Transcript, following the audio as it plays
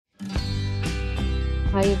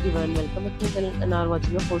Hi everyone, welcome back to the channel and are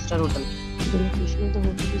watching a 4-star hotel. The location of the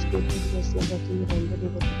hotel is great and guests are watching behind the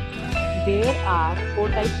river. There are 4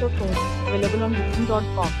 types of rooms available on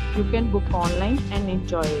booking.com. You can book online and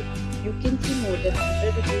enjoy it. You can see more than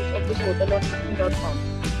 100 reviews of this hotel on booking.com.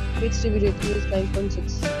 Its review rating is 9.6,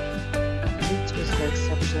 which is the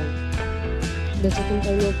exception. The check-in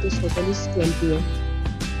time of this hotel is 12 p.m.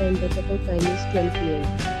 and the check-out time is 12 p.m.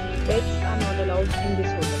 Pets are not allowed in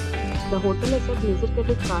this hotel. The hotel accepts major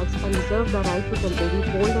credit cards and reserves the right to temporarily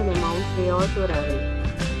hold an amount prior to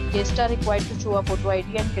arrival. Guests are required to show a photo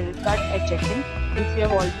ID and credit card at check-in. If you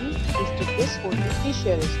have already visited this hotel, please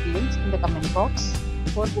share your experience in the comment box.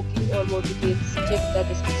 For booking or more details, check the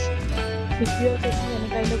description. If you are facing any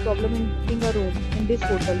kind of problem in booking a room in this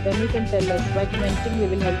hotel, then you can tell us by commenting. We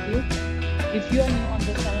will help you. If you are new on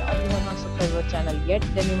this channel or you have not subscribed our channel yet,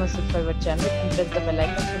 then you must subscribe our channel and press the bell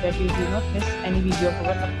icon so that you do not miss any video of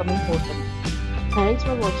our upcoming hotel. Thanks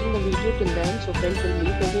for watching the video till the end. So friends, will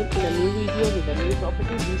meet again in a new video with a new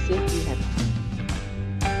property. Be safe, be happy.